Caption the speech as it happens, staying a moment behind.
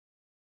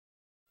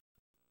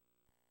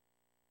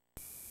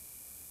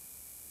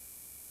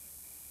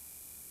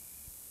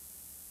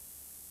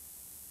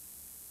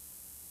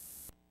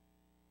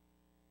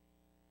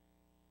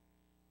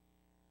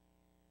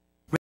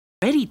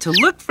Ready to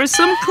look for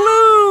some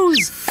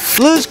clues.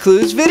 Blue's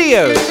Clues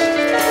videos.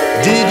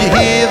 Did you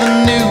hear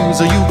the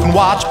news? Or you can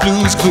watch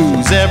Blue's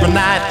Clues every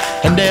night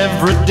and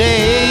every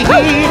day.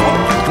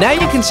 Now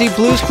you can see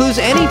Blue's Clues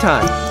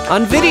anytime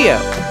on video.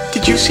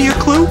 Did you see a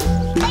clue?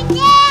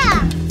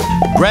 Yeah!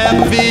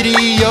 Grab a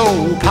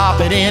video, pop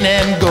it in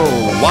and go.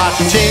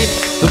 Watch and tape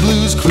the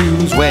Blue's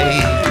Clues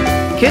way.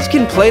 Kids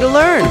can play to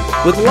learn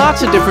with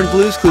lots of different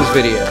Blue's Clues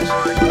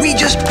videos. We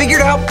just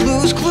figured out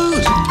Blue's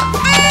Clues.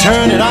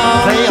 Turn it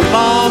on, play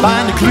along,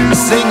 find a clue,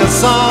 sing a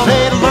song,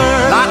 play to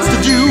learn, lots to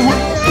do.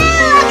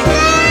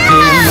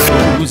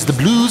 Videos, the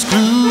Blue's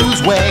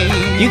Clues way.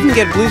 You can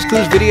get Blue's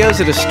Clues videos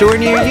at a store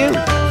near you.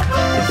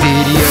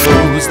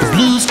 Videos, the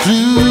Blue's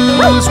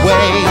Clues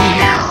way.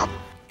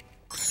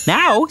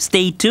 Now,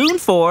 stay tuned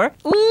for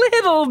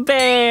Little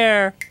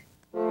Bear.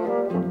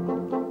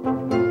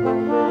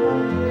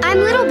 I'm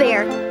Little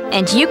Bear.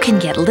 And you can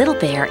get Little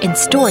Bear in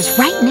stores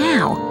right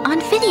now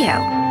on video.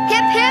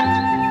 Hip, hip,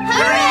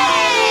 hooray!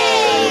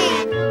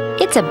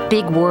 It's a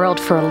big world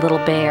for a little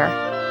bear.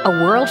 A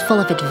world full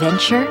of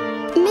adventure.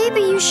 Maybe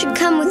you should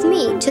come with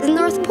me to the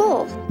North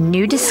Pole.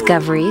 New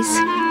discoveries.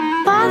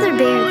 Father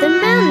Bear, the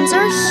mountains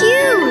are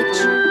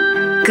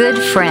huge.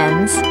 Good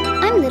friends.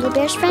 I'm Little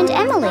Bear's friend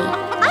Emily.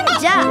 I'm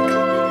Duck.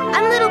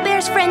 I'm Little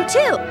Bear's friend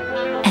too.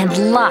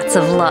 And lots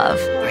of love.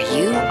 For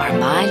you are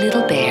my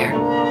little bear.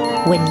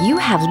 When you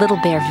have Little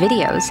Bear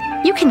videos,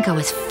 you can go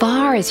as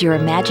far as your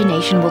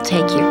imagination will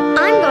take you.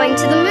 I'm going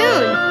to the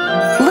moon.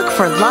 Look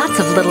for lots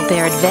of Little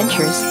Bear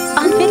adventures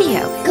on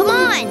video. Come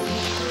on!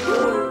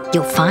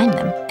 You'll find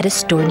them at a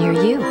store near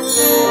you.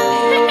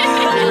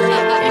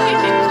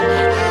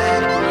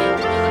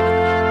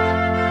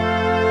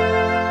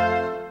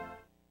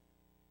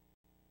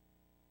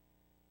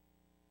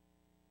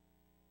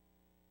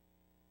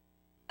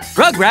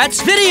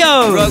 Rugrats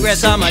videos.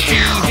 Rugrats on my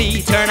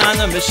TV, turn on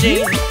the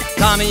machine.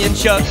 Tommy and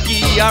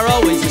Chucky are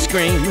always a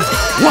scream.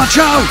 Watch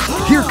out!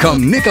 Here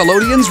come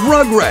Nickelodeon's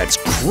Rugrats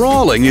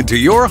crawling into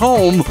your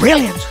home.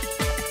 Brilliance.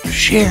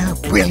 Sheer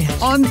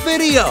brilliance. On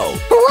video.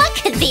 What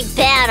could be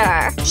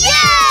better?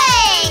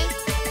 Yay!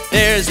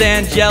 There's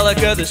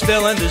Angelica, there's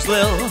Phil, and there's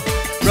Lil.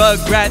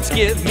 Rugrats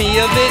give me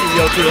a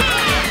video trip.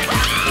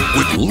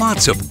 With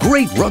lots of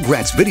great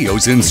Rugrats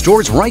videos in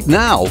stores right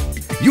now,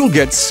 you'll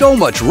get so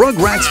much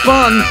Rugrats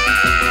fun,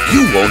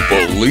 you won't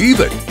believe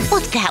it.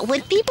 Well, that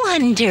would be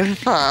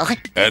wonderful.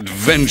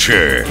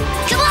 Adventure.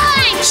 Come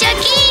on,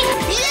 Chucky!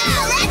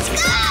 Yeah, let's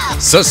go!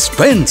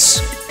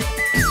 Suspense.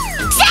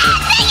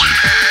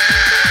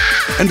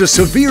 And a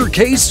severe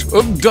case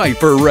of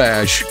diaper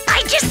rash.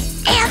 I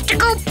just have to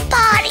go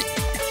potty.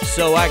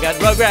 So I got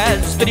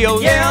Rugrats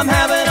videos, yeah, I'm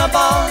having a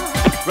ball.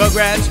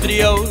 Rugrats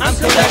videos, I'm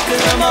collecting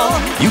them all.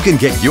 You can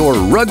get your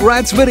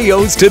Rugrats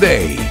videos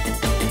today.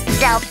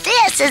 Now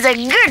this is a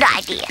good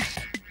idea.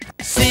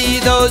 See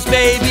those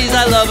babies,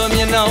 I love them,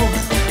 you know.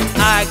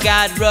 I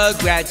got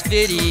Rugrats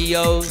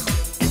videos.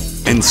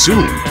 And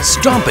soon,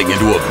 stomping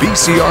into a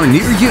VCR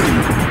near you.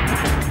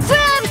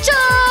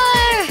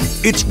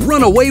 Raptor! It's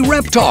Runaway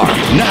Reptar.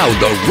 Now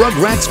the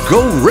Rugrats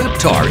Go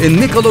Reptar in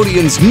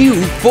Nickelodeon's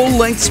new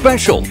full-length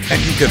special.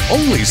 And you can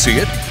only see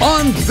it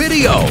on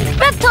video.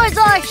 Reptar's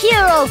our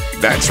hero.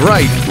 That's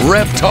right,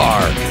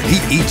 Reptar. He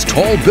eats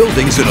tall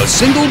buildings in a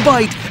single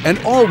bite and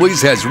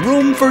always has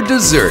room for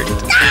dessert.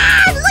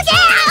 Ah, look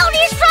out!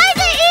 He's trying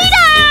to eat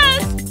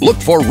us! Look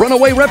for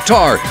Runaway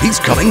Reptar. He's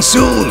coming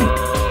soon.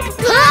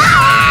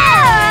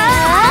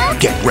 Ah!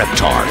 Get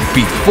Reptar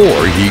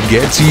before he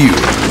gets you.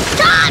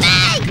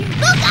 Tommy!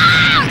 Look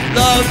out!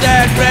 Love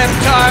that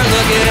Reptar,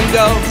 look at him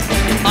go.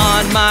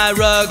 On my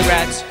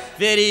Rugrats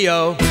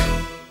video.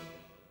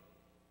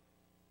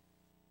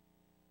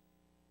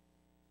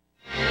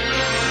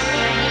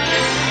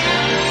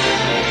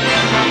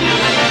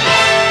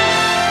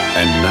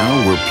 And now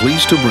we're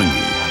pleased to bring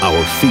you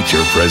our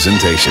feature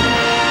presentation.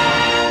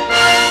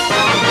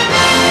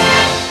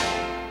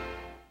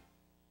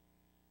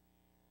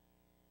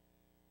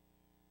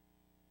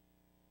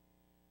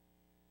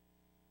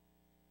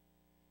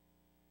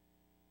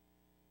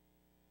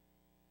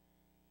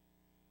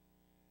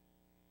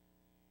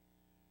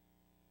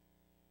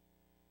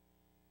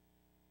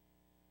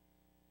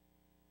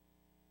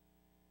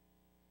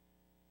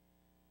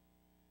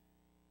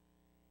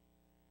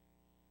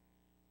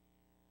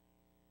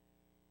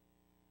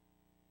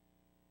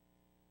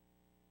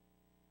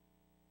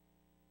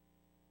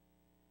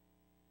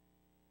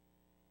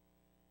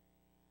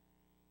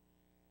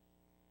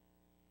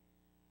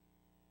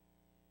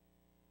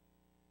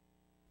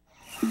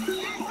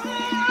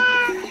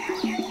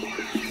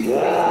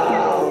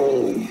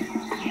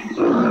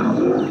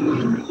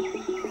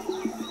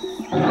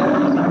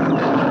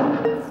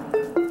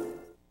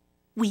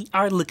 We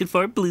are looking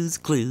for Blue's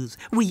Clues.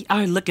 We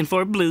are looking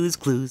for Blue's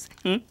Clues.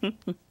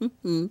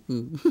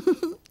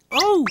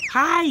 Oh,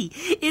 hi!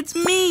 It's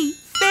me,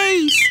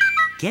 Face!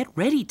 Get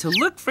ready to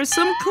look for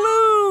some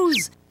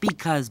clues!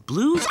 Because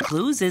Blue's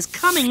Clues is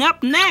coming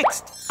up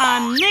next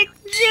on Nick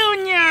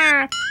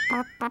Jr.